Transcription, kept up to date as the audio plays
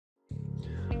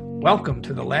Welcome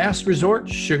to the Last Resort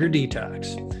Sugar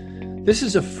Detox. This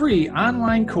is a free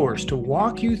online course to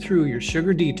walk you through your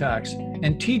sugar detox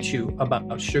and teach you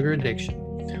about sugar addiction.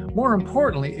 More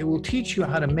importantly, it will teach you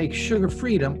how to make sugar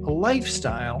freedom a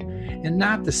lifestyle and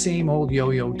not the same old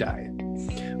yo-yo diet.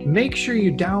 Make sure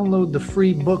you download the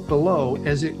free book below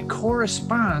as it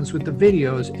corresponds with the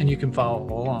videos and you can follow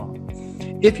along.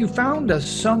 If you found us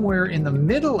somewhere in the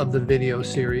middle of the video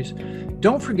series,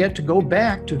 don't forget to go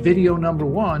back to video number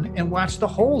 1 and watch the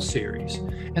whole series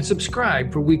and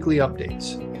subscribe for weekly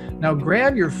updates. Now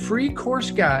grab your free course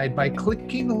guide by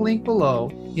clicking the link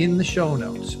below in the show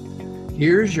notes.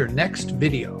 Here's your next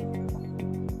video.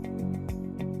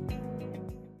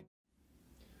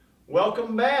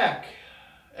 Welcome back.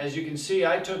 As you can see,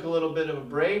 I took a little bit of a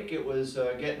break. It was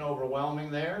getting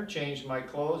overwhelming there. Changed my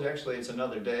clothes. Actually, it's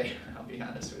another day, I'll be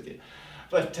honest with you.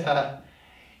 But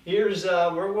here's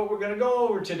what we're going to go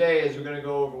over today is we're going to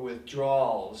go over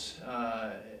withdrawals.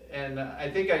 And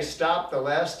I think I stopped the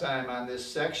last time on this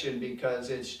section because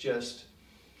it's just,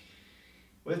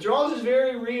 withdrawals is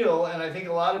very real, and I think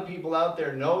a lot of people out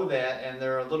there know that, and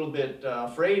they're a little bit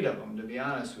afraid of them, to be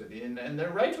honest with you. And they're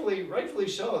rightfully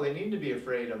so. They need to be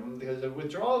afraid of them because the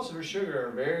withdrawals for sugar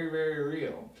are very, very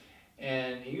real.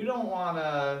 And you don't want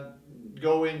to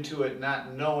go into it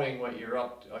not knowing what you're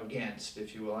up against,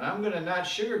 if you will. And I'm going to not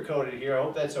sugarcoat it here. I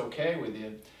hope that's okay with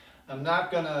you. I'm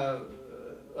not going to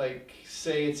like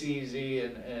say it's easy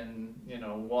and you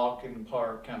know, walk in the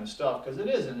park kind of stuff, because it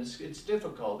isn't. It's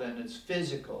difficult, and it's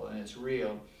physical, and it's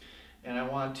real. And I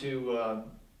want to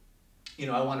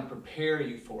I want to prepare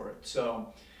you for it.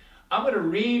 So I'm going to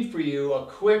read for you a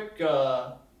quick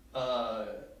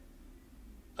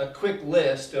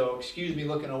list. Oh, excuse me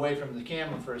looking away from the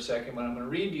camera for a second, but I'm going to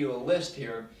read you a list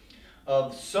here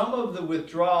of some of the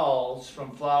withdrawals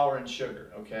from flour and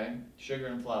sugar, okay? Sugar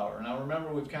and flour. Now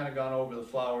remember, we've kind of gone over the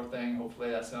flour thing. Hopefully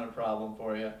that's not a problem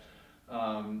for you.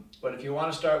 But if you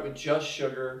want to start with just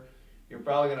sugar, you're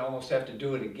probably going to almost have to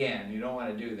do it again. You don't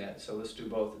want to do that, so let's do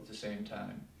both at the same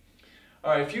time.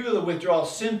 All right, a few of the withdrawal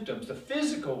symptoms, the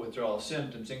physical withdrawal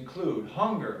symptoms include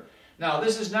hunger. Now,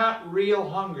 this is not real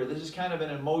hunger. This is kind of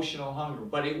an emotional hunger,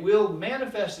 but it will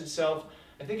manifest itself.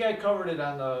 I think I covered it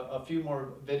on a few more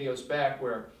videos back,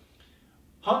 where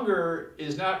hunger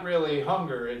is not really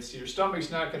hunger. It's your stomach's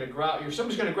not going to growl. Your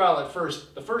stomach's going to growl at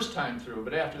first, the first time through,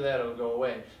 but after that it'll go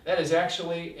away. That is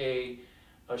actually a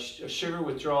sugar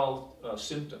withdrawal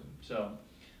symptom. So,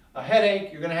 a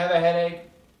headache. You're going to have a headache.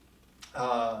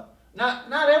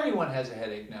 Not everyone has a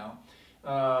headache now.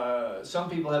 Some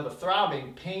people have a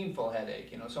throbbing, painful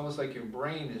headache. You know, it's almost like your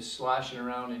brain is sloshing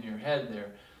around in your head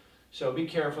there. So be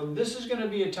careful. This is going to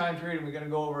be a time period, and we're going to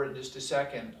go over it in just a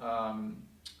second,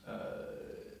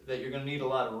 that you're going to need a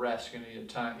lot of rest. You're going to need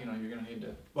time. You know, you're going to need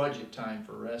to budget time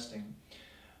for resting.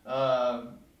 You're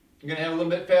going to have a little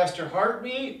bit faster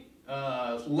heartbeat,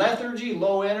 lethargy,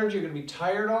 low energy. You're going to be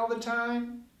tired all the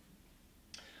time.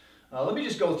 Let me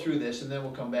just go through this, and then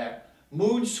we'll come back.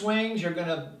 Mood swings. You're going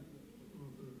to,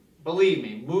 believe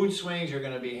me, mood swings. You're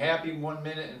going to be happy one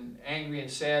minute and angry and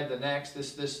sad the next.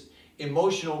 This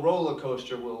emotional roller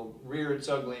coaster will rear its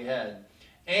ugly head.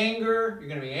 Anger, you're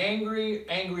going to be angry,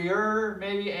 angrier,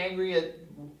 maybe angry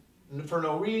for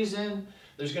no reason.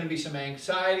 There's going to be some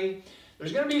anxiety.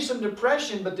 There's going to be some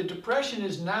depression, but the depression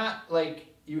is not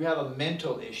like you have a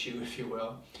mental issue, if you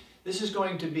will. This is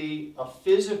going to be a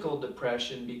physical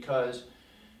depression because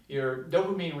your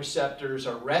dopamine receptors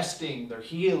are resting, they're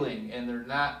healing, and they're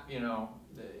not, you know,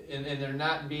 and they're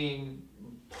not being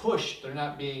pushed, they're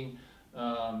not being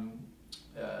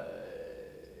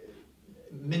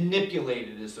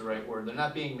manipulated is the right word. They're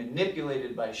not being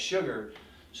manipulated by sugar,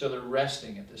 so they're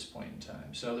resting at this point in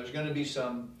time. So there's going to be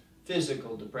some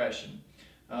physical depression.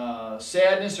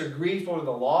 Sadness or grief over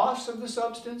the loss of the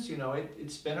substance. You know,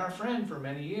 it's been our friend for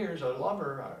many years. I love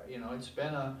her. You know, it's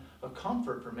been a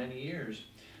comfort for many years.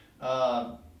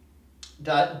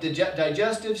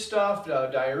 Digestive stuff,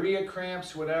 diarrhea,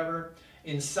 cramps, whatever.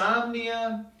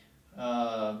 Insomnia.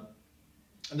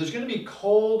 And there's going to be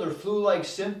cold or flu-like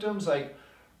symptoms like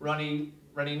runny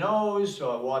nose,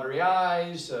 watery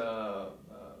eyes, that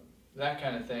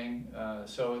kind of thing.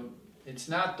 So it's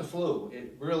not the flu.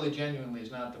 It really genuinely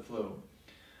is not the flu.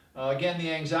 Again,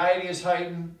 the anxiety is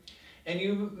heightened. And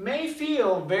you may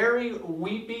feel very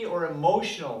weepy or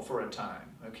emotional for a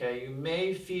time. Okay, you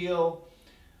may feel,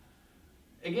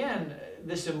 again,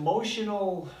 this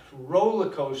emotional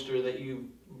roller coaster that you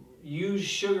use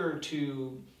sugar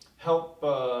to help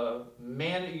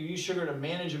use sugar to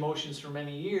manage emotions for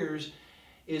many years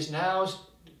is now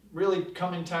really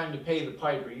coming time to pay the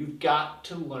piper. You've got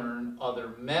to learn other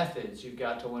methods. You've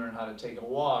got to learn how to take a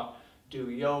walk, do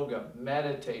yoga,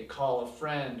 meditate, call a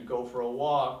friend, go for a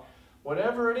walk.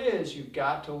 Whatever it is, you've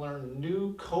got to learn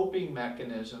new coping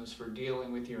mechanisms for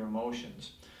dealing with your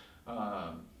emotions.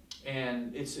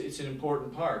 And it's an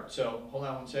important part. So hold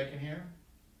on one second here.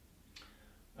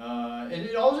 And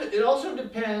it also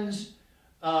depends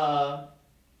how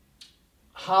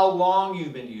long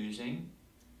you've been using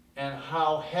and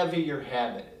how heavy your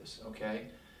habit is, okay?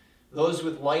 Those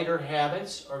with lighter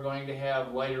habits are going to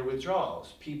have lighter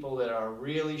withdrawals. People that are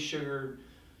really sugar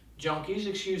junkies,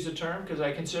 excuse the term, because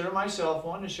I consider myself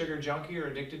one, a sugar junkie or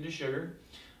addicted to sugar.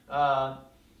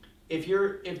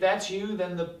 If that's you,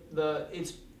 then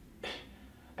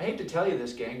I hate to tell you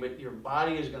this, gang, but your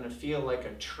body is going to feel like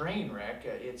a train wreck.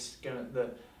 It's going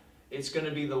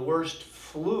to be the worst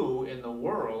flu in the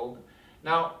world.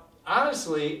 Now,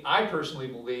 honestly, I personally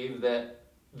believe that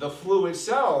the flu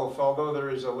itself, although there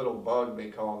is a little bug they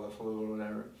call the flu or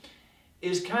whatever,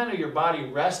 is kind of your body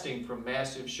resting from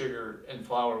massive sugar and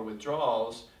flour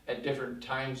withdrawals at different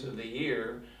times of the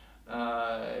year,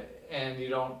 and you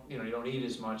don't eat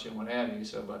as much and what have you.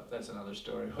 So, but that's another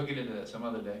story. We'll get into that some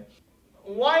other day.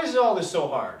 Why is all this so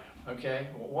hard? Okay,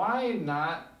 why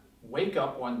not wake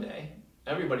up one day?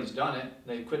 Everybody's done it.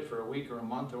 They quit for a week or a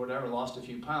month or whatever, lost a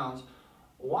few pounds.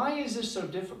 Why is this so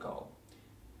difficult?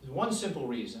 There's one simple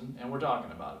reason, and we're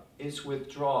talking about it. It's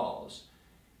withdrawals.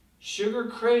 Sugar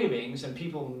cravings, and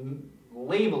people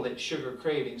label it sugar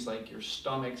cravings, like your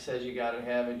stomach says you gotta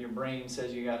have it, your brain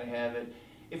says you gotta have it.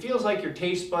 It feels like your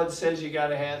taste buds says you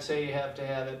gotta have, say you have to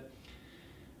have it.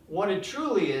 What it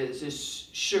truly is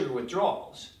sugar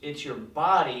withdrawals. It's your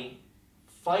body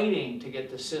fighting to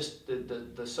get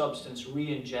the substance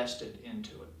re-ingested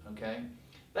into it, okay?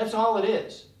 That's all it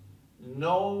is.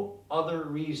 No other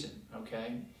reason,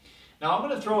 okay? Now I'm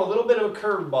going to throw a little bit of a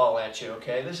curveball at you,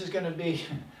 okay? This is going to be,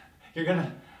 you're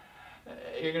going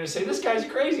to say, this guy's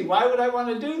crazy. Why would I want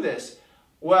to do this?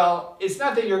 Well, it's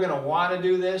not that you're going to want to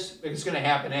do this. It's going to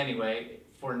happen anyway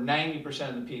for 90%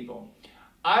 of the people.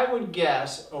 I would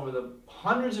guess over the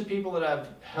hundreds of people that I've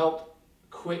helped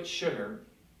quit sugar,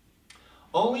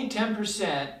 only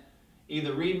 10%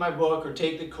 either read my book or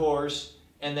take the course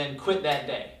and then quit that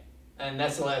day. And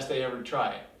that's the last they ever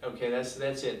try it. Okay, that's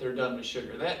it. They're done with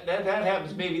sugar. That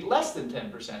happens maybe less than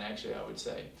 10%, actually, I would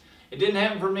say. It didn't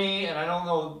happen for me, and I don't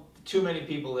know too many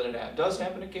people that it happened. It does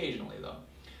happen occasionally, though.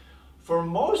 For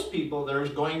most people, there's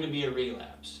going to be a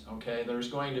relapse. Okay, there's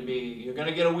going to be, you're going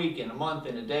to get a week in, a month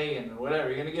in, a day in, whatever.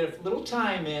 You're going to get a little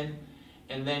time in,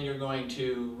 and then you're going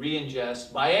to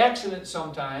re-ingest by accident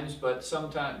sometimes, but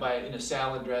sometimes in a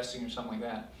salad dressing or something like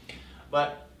that.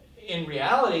 But in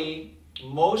reality,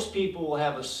 most people will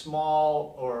have a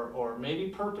small or maybe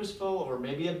purposeful or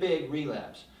maybe a big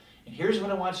relapse. And here's what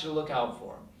I want you to look out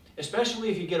for, especially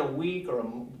if you get a week or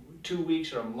 2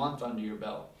 weeks or a month under your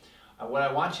belt. What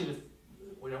I want you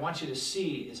to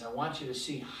see is I want you to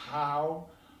see how,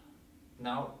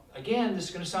 now again, this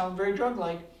is going to sound very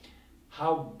drug-like,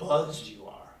 how buzzed you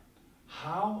are,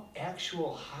 how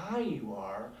actual high you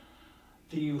are,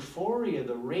 the euphoria,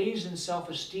 the raise in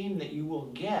self-esteem that you will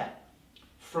get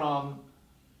from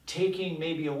taking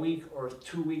maybe a week or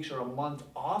 2 weeks or a month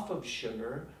off of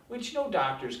sugar, which no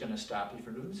doctor is going to stop you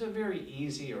from doing. It's a very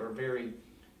easy or very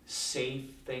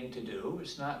safe thing to do.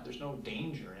 It's not, there's no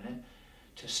danger in it.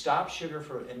 To stop sugar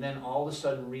and then all of a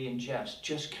sudden re-ingest.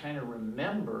 Just kind of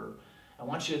remember, I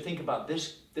want you to think about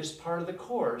this part of the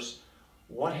course.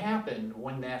 What happened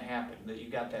when that happened? That you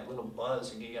got that little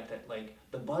buzz, and you got that, like,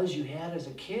 the buzz you had as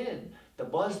a kid, the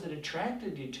buzz that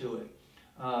attracted you to it.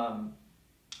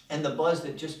 And the buzz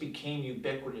that just became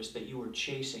ubiquitous, that you were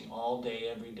chasing all day,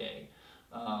 every day.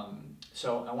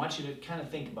 So I want you to kind of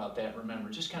think about that, remember,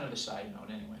 just kind of a side note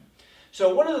anyway.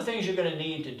 So what are the things you're going to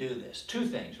need to do this? 2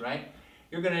 things, right?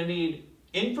 You're going to need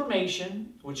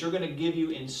information, which you're going to give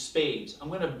you in spades. I'm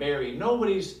going to bury, well,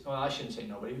 I shouldn't say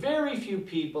nobody, very few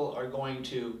people are going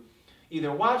to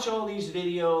either watch all these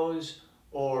videos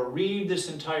or read this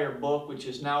entire book, which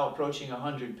is now approaching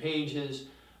 100 pages.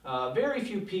 Very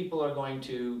few people are going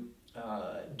to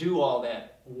do all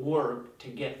that work to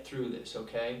get through this,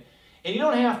 okay? And you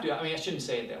don't have to, I mean, I shouldn't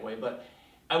say it that way, but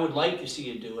I would like to see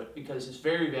you do it because it's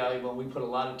very valuable and we put a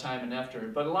lot of time and effort in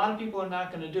it, but a lot of people are not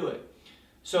going to do it.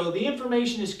 So the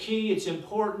information is key, it's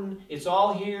important, it's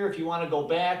all here if you want to go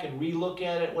back and re-look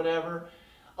at it, whatever.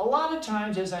 A lot of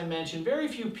times, as I mentioned, very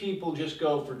few people just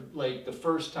go for like the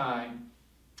first time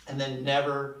and then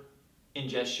never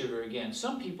ingest sugar again.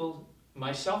 Some people,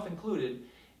 myself included,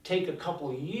 take a couple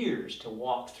of years to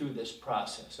walk through this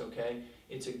process, okay?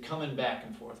 It's a coming back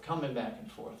and forth,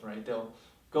 right? They'll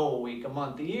go a week, a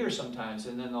month, a year sometimes,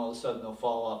 and then all of a sudden they'll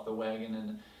fall off the wagon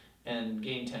and and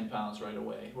gain 10 pounds right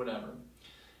away, whatever.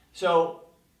 So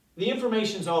the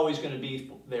information's always going to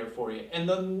be there for you. And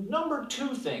the number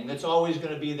two thing that's always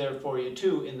going to be there for you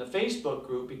too in the Facebook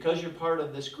group, because you're part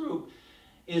of this group,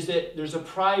 is that there's a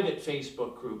private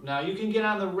Facebook group. Now you can get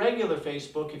on the regular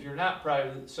Facebook if you're not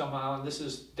private somehow, and this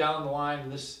is down the line,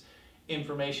 and this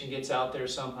information gets out there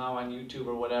somehow on YouTube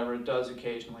or whatever, it does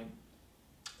occasionally.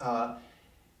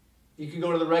 You can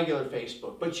go to the regular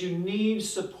Facebook, but you need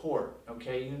support,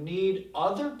 okay? You need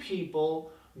other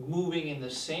people moving in the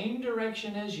same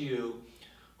direction as you,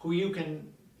 who you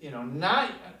can,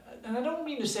 not, and I don't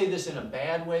mean to say this in a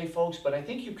bad way, folks, but I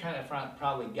think you kind of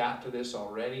probably got to this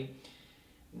already.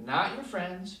 Not your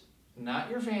friends, not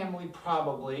your family,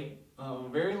 probably,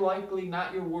 very likely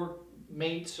not your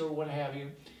workmates or what have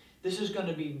you. This is going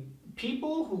to be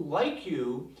people who, like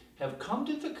you, have come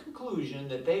to the conclusion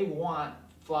that they want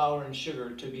flour and sugar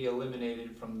to be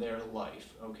eliminated from their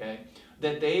life, okay?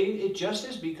 That it just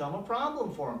has become a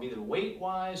problem for them, either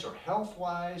weight-wise or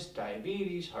health-wise,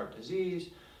 diabetes, heart disease,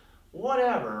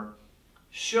 whatever.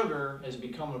 Sugar has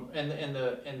become, and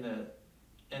the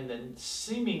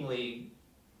seemingly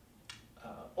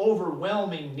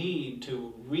overwhelming need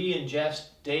to re-ingest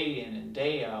day in and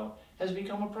day out has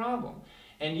become a problem.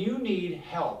 And you need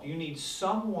help. You need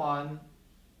someone,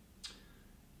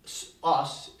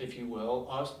 us, if you will,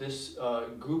 this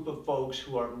group of folks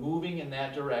who are moving in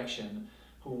that direction,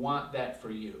 who want that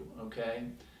for you, okay?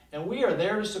 And we are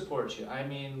there to support you. I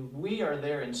mean, we are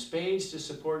there in spades to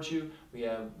support you. We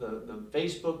have the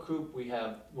Facebook group.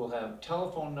 We'll have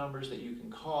telephone numbers that you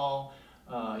can call.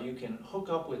 You can hook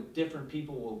up with different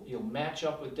people. You'll match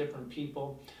up with different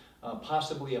people.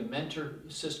 Possibly a mentor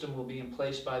system will be in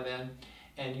place by then.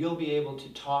 And you'll be able to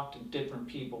talk to different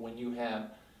people when you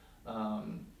have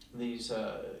these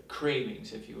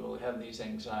cravings, if you will, have these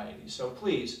anxieties. So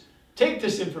please, take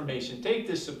this information, take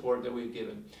this support that we've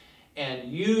given,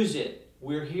 and use it.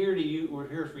 We're here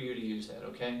for you to use that,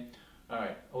 okay? All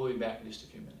right, we'll be back in just a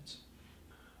few minutes.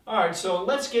 All right, so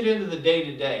let's get into the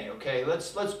day-to-day, okay?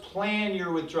 Let's plan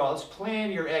your withdrawal. Let's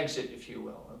plan your exit, if you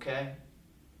will, okay?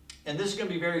 And this is going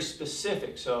to be very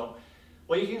specific, so,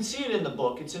 well, you can see it in the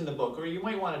book. It's in the book, or you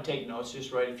might want to take notes,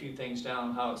 just write a few things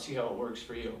down, see how it works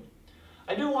for you.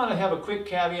 I do want to have a quick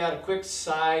caveat, a quick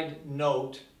side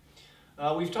note.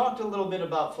 We've talked a little bit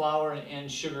about flour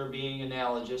and sugar being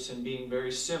analogous and being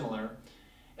very similar.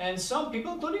 And some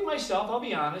people, including myself, I'll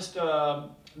be honest,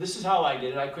 this is how I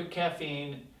did it. I quit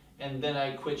caffeine, and then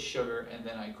I quit sugar, and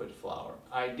then I quit flour.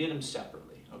 I did them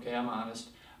separately, okay, I'm honest.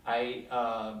 It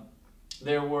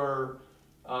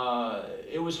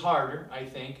was harder,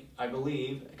 I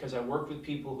believe, because I worked with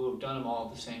people who have done them all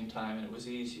at the same time, and it was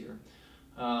easier.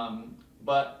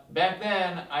 But back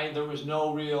then, there was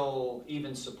no real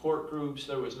even support groups.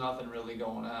 There was nothing really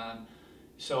going on.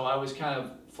 So I was kind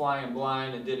of flying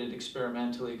blind and did it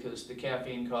experimentally because the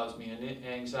caffeine caused me an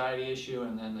anxiety issue,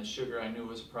 and then the sugar I knew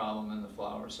was a problem, and the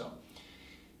flour. So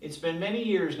it's been many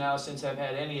years now since I've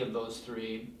had any of those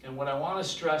three. And what I want to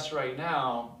stress right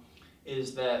now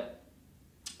is that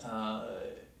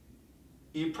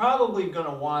you're probably going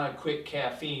to want to quit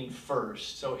caffeine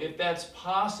first. So if that's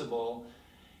possible,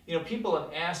 people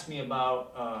have asked me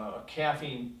about a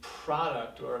caffeine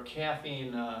product or a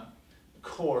caffeine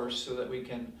course so that we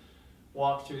can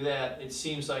walk through that. It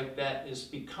seems like that is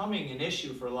becoming an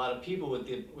issue for a lot of people with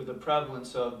the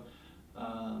prevalence of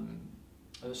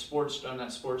not sports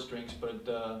drinks, but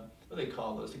what do they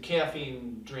call those? The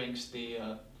caffeine drinks, the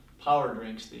power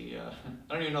drinks, I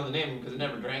don't even know the name of them because I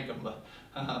never drank them, but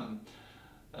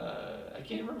I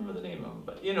can't remember the name of them,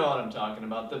 but you know what I'm talking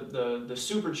about, the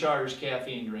supercharged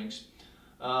caffeine drinks.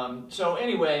 So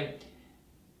anyway,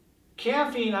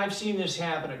 caffeine, I've seen this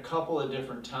happen a couple of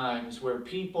different times where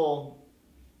people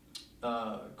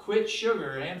quit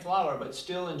sugar and flour but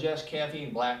still ingest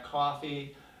caffeine, black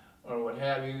coffee or what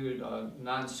have you,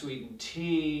 non-sweetened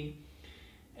tea,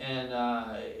 and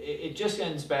it just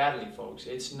ends badly, folks.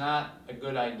 It's not a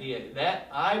good idea. That,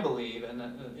 I believe, and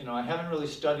I haven't really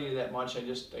studied it that much. I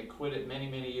quit it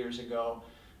many years ago.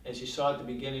 As you saw at the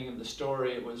beginning of the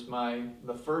story, it was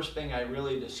the first thing I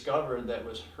really discovered that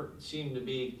seemed to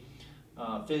be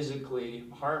physically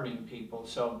harming people.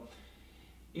 So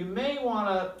you may want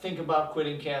to think about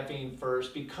quitting caffeine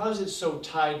first because it's so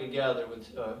tied together with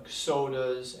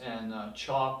sodas and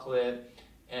chocolate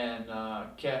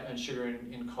and sugar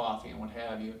in coffee and what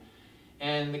have you.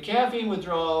 And the caffeine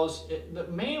withdrawals,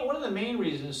 one of the main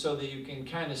reasons so that you can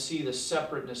kind of see the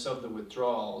separateness of the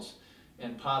withdrawals,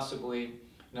 and possibly,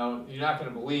 now you're not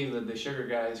going to believe that the sugar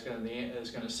guy is going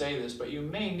to say this, but you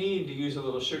may need to use a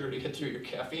little sugar to get through your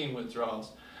caffeine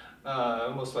withdrawals.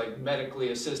 almost like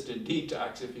medically assisted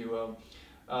detox, if you will.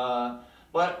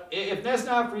 But if that's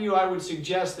not for you, I would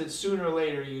suggest that sooner or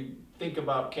later you think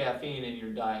about caffeine in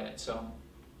your diet. So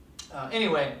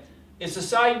anyway, it's a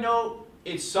side note.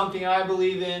 It's something I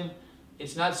believe in.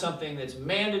 It's not something that's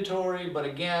mandatory, but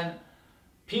again,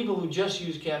 people who just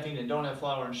use caffeine and don't have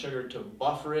flour and sugar to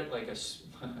buffer it, like a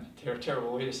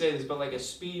terrible way to say this, but like a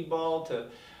speedball to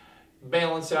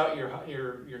balance out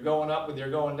your going up with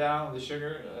your going down with the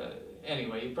sugar.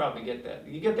 Anyway, you probably get that.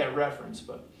 You get that reference.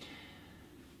 But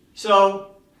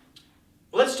so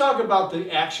let's talk about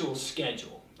the actual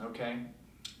schedule, okay?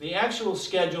 The actual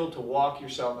schedule to walk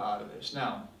yourself out of this.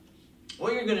 Now,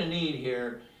 what you're going to need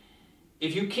here,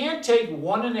 if you can't take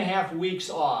 1.5 weeks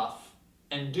off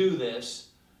and do this,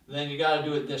 then you got to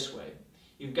do it this way.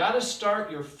 You've got to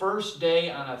start your first day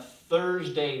on a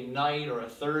Thursday night or a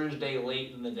Thursday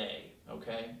late in the day,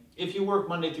 okay? If you work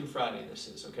Monday through Friday, this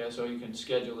is, okay? So you can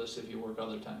schedule this if you work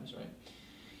other times, right?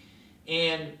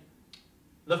 And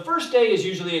the first day is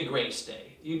usually a grace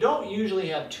day. You don't usually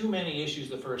have too many issues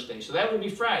the first day, so that would be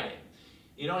Friday.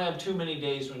 You don't have too many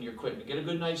days when you're quitting. Get a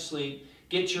good night's sleep.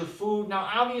 Get your food. Now,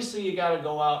 obviously, you got to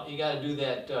go out. You got to do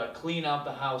that clean out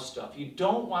the house stuff. You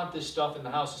don't want this stuff in the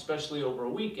house, especially over a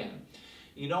weekend.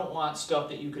 You don't want stuff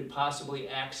that you could possibly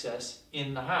access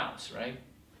in the house, right?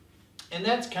 And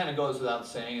that kind of goes without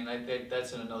saying, and I think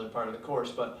that's in another part of the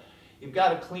course, but you've got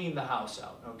to clean the house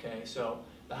out, okay? So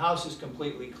the house is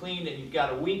completely cleaned, and you've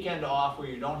got a weekend off where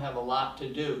you don't have a lot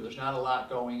to do. There's not a lot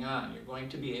going on. You're going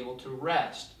to be able to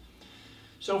rest.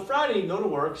 So Friday, you go to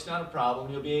work, it's not a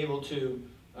problem. You'll be able to,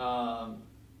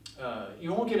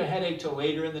 you won't get a headache till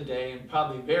later in the day, and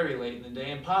probably very late in the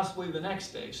day, and possibly the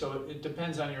next day. So it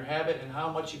depends on your habit and how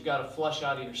much you've got to flush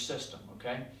out of your system,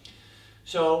 okay?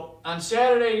 So on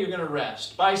Saturday, you're going to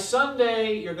rest. By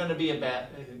Sunday, you're going to be a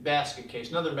basket case,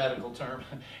 another medical term.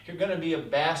 You're going to be a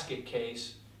basket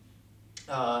case.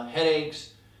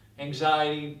 Headaches,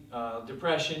 anxiety,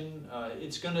 depression,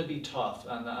 it's going to be tough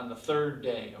on the third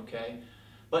day, okay?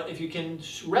 But if you can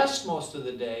rest most of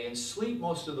the day and sleep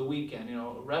most of the weekend, you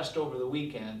know, rest over the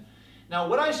weekend. Now,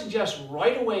 what I suggest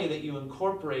right away that you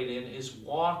incorporate in is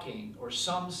walking or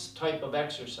some type of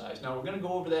exercise. Now, we're going to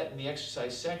go over that in the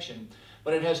exercise section,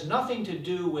 but it has nothing to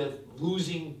do with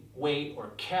losing weight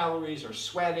or calories or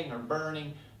sweating or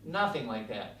burning, nothing like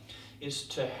that. It's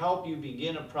to help you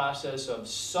begin a process of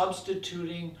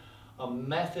substituting a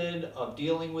method of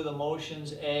dealing with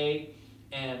emotions,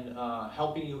 and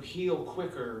helping you heal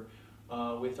quicker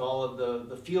with all of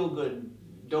the feel-good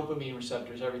dopamine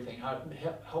receptors, everything,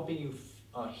 helping you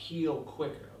heal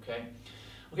quicker, okay?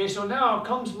 Okay, so now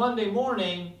comes Monday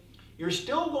morning, you're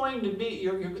still going to be,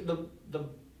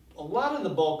 a lot of the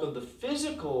bulk of the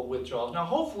physical withdrawals. Now,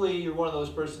 hopefully, you're one of those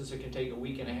persons that can take a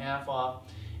week and a half off,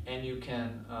 and you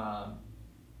can,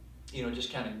 you know,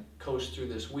 just kind of coast through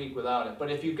this week without it.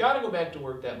 But if you've got to go back to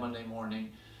work that Monday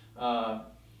morning,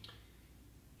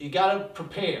 you got to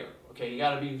prepare, okay? You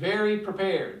got to be very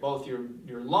prepared, both your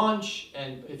lunch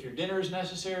and if your dinner is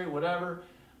necessary, whatever,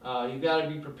 you've got to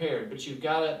be prepared. But you've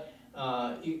got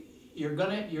to, you're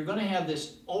gonna have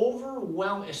this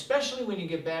overwhelm, especially when you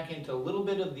get back into a little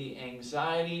bit of the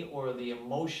anxiety or the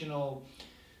emotional,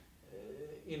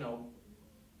 you know,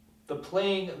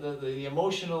 the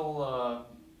emotional,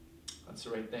 what's the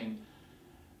right thing?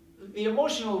 The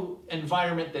emotional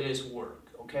environment that is work.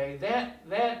 Okay,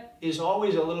 that is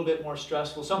always a little bit more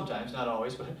stressful, sometimes, not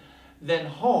always, but than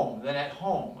at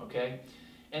home, okay?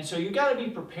 And so you got to be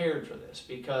prepared for this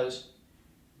because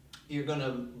you're going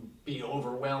to be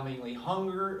overwhelmingly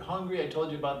hungry. I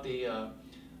told you about the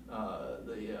what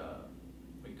do you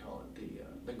call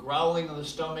it? The growling of the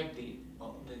stomach,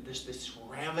 this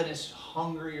ravenous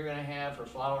hunger you're going to have for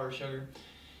flour or sugar.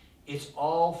 It's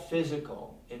all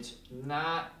physical. It's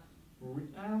not,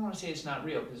 I don't want to say it's not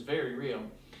real, because it's very real,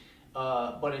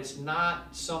 but it's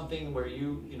not something where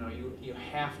you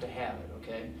have to have it,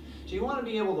 okay? So you want to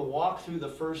be able to walk through the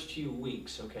first few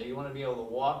weeks, okay? You want to be able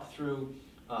to walk through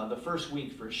the first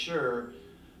week for sure,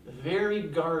 very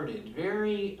guarded,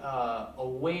 very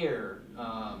aware,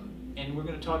 and we're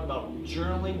going to talk about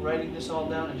journaling, writing this all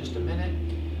down in just a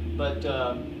minute, but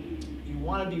you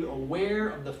want to be aware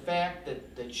of the fact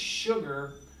that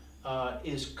sugar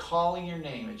is calling your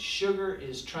name. Sugar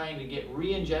is trying to get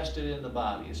re-ingested in the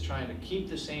body. It's trying to keep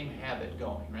the same habit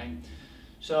going, right?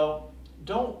 So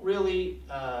don't really,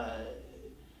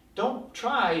 don't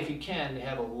try, if you can, to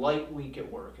have a light week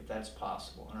at work, if that's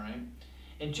possible, all right?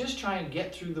 And just try and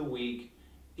get through the week,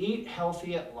 eat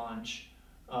healthy at lunch,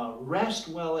 rest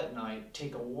well at night,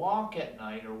 take a walk at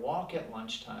night or walk at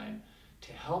lunchtime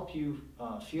to help you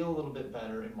feel a little bit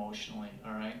better emotionally,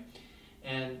 all right?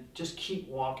 and just keep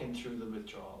walking through the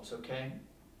withdrawals, okay?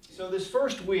 So this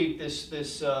first week, this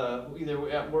either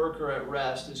at work or at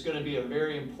rest, is going to be a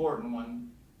very important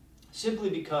one, simply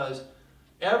because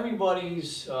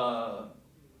everybody's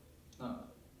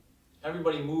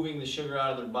everybody moving the sugar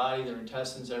out of their body, their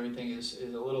intestines, everything is a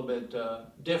little bit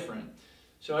different.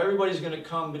 So everybody's going to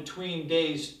come between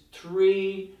days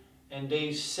 3 and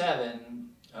day 7.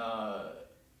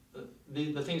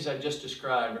 The things I've just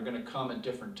described are going to come at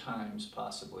different times,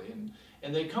 possibly,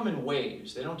 and they come in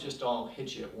waves. They don't just all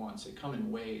hit you at once. They come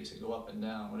in waves. They go up and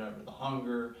down, whatever. The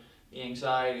hunger, the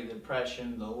anxiety, the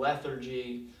depression, the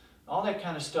lethargy, all that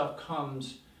kind of stuff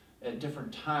comes at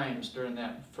different times during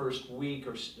that first week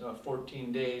or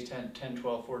 14 days, 10,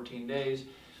 12, 14 days.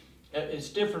 It's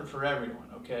different for everyone,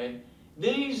 okay?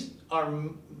 These are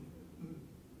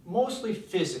mostly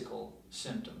physical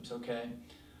symptoms, okay?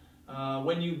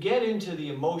 When you get into the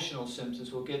emotional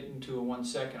symptoms, we'll get into in 1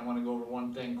 second. I want to go over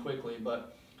one thing quickly,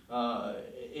 but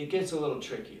it gets a little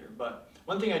trickier. But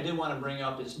one thing I did want to bring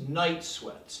up is night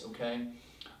sweats, okay?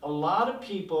 A lot of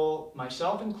people,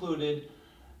 myself included,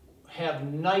 have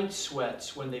night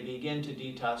sweats when they begin to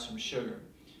detox from sugar.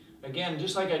 Again,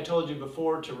 just like I told you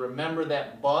before, to remember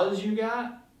that buzz you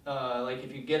got, like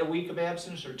if you get a week of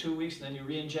abstinence or 2 weeks and then you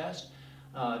re-ingest,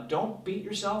 don't beat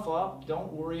yourself up,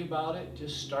 don't worry about it,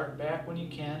 just start back when you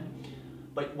can.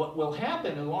 But what will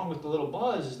happen along with the little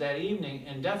buzz is that evening,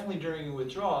 and definitely during your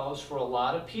withdrawals, for a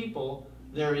lot of people,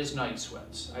 there is night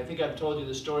sweats. I think I've told you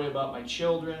the story about my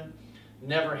children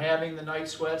never having the night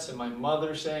sweats and my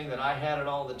mother saying that I had it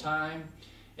all the time.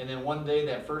 And then one day,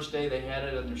 that first day they had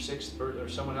it on their 6th birthday, or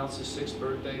someone else's 6th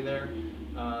birthday there,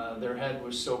 their head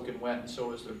was soaking wet and so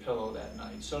was their pillow that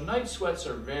night. So night sweats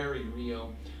are very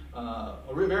real, a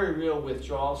very real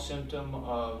withdrawal symptom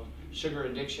of sugar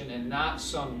addiction, and not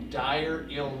some dire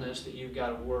illness that you've got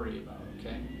to worry about,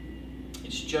 okay?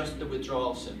 It's just the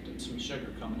withdrawal symptoms from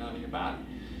sugar coming out of your body.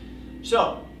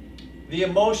 So, the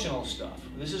emotional stuff.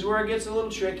 This is where it gets a little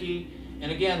tricky.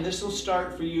 And again, this will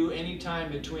start for you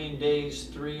anytime between days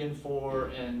 3 and 4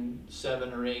 and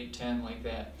 7 or 8, 10, like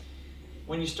that.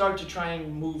 When you start to try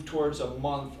and move towards a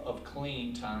month of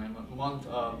clean time, a month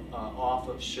of, off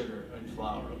of sugar and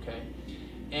flour, okay?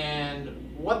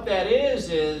 And what that is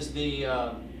the,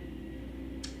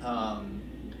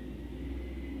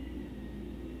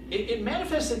 it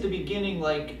manifests at the beginning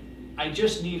like, I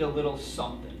just need a little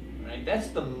something. Right? That's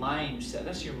the mindset.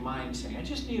 That's your mind saying, I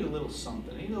just need a little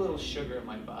something. I need a little sugar in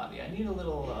my body. I need a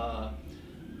little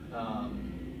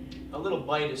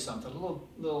bite of something, a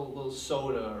little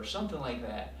soda or something like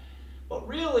that. But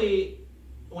really,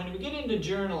 when we get into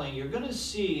journaling, you're going to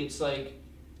see it's like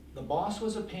the boss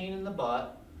was a pain in the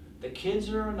butt, the kids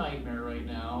are a nightmare right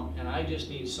now, and I just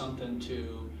need something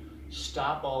to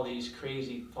stop all these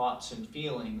crazy thoughts and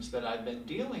feelings that I've been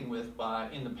dealing with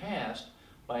in the past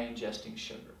by ingesting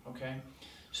sugar, okay?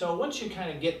 So once you kind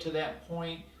of get to that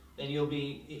point, then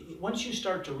once you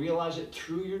start to realize it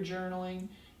through your journaling,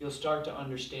 you'll start to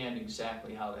understand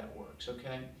exactly how that works,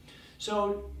 okay?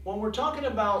 So when we're talking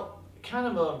about kind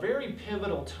of a very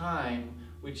pivotal time,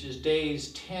 which is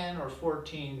days 10 or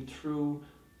 14 through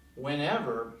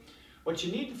whenever, what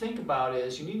you need to think about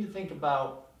is, you need to think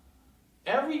about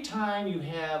every time you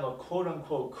have a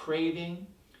quote-unquote craving,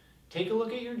 take a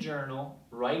look at your journal,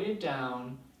 write it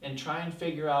down, and try and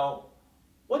figure out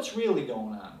what's really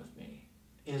going on with me.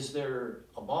 Is there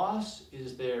a boss?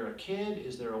 Is there a kid?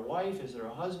 Is there a wife? Is there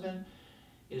a husband?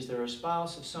 Is there a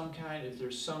spouse of some kind? Is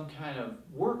there some kind of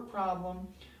work problem?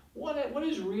 What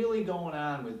is really going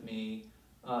on with me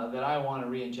that I want to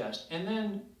re-ingest? And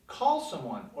then call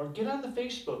someone or get on the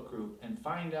Facebook group and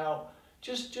find out,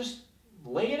 just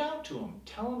lay it out to them.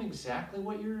 Tell them exactly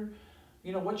what you're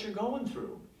going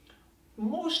through.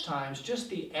 Most times, just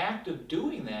the act of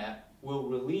doing that will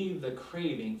relieve the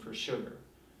craving for sugar.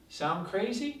 Sound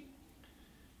crazy?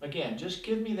 Again, just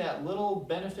give me that little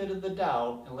benefit of the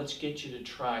doubt and let's get you to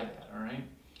try that, all right?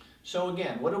 So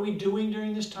again, what are we doing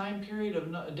during this time period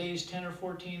of days 10 or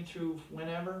 14 through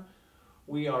whenever?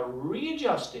 We are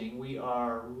readjusting, we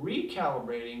are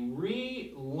recalibrating,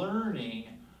 relearning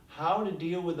how to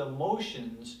deal with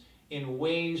emotions in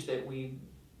ways that we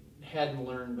hadn't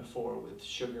learned before with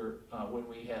sugar when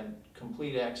we had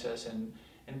complete access and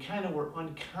kind of were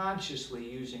unconsciously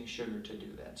using sugar to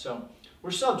do that. So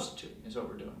we're substituting is what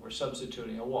we're doing. We're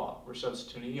substituting a walk. We're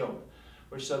substituting yoga.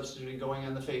 We're substituting going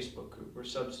on the Facebook group. We're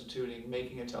substituting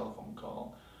making a telephone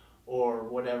call or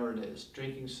whatever it is,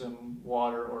 drinking some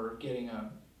water or getting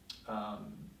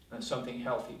something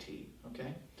healthy to eat,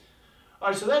 okay? All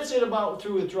right, so that's it about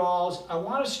through withdrawals. I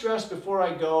want to stress before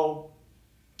I go,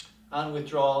 on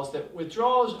withdrawals, that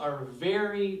withdrawals are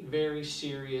very, very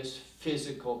serious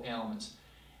physical ailments.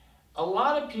 A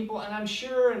lot of people, and I'm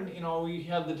sure, and you know, we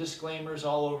have the disclaimers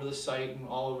all over the site and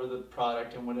all over the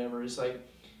product and whatever, it's like,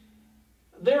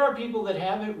 there are people that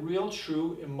have real,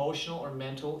 true emotional or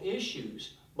mental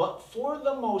issues. But for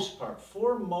the most part,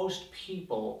 for most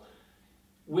people,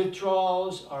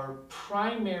 withdrawals are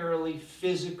primarily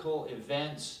physical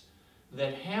events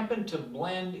that happen to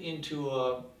blend into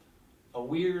a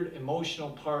weird emotional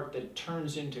part that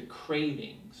turns into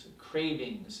cravings.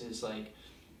 Cravings is like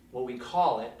what we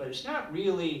call it, but it's not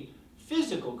really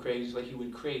physical cravings like you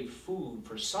would crave food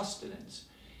for sustenance.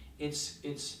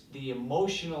 It's the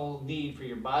emotional need for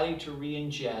your body to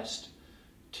re-ingest,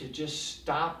 to just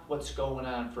stop what's going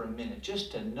on for a minute,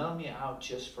 just to numb you out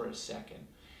just for a second.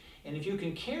 And if you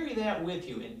can carry that with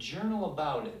you and journal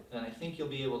about it, then I think you'll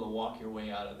be able to walk your way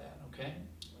out of that, okay?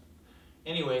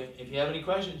 Anyway, if you have any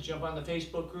questions, jump on the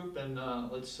Facebook group and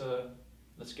let's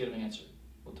get them answered.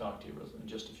 We'll talk to you in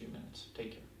just a few minutes.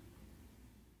 Take care.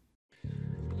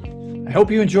 I hope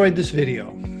you enjoyed this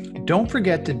video. Don't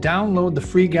forget to download the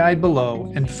free guide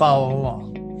below and follow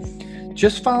along.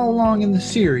 Just follow along in the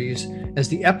series as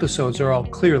the episodes are all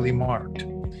clearly marked.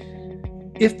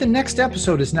 If the next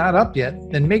episode is not up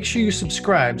yet, then make sure you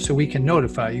subscribe so we can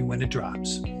notify you when it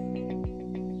drops.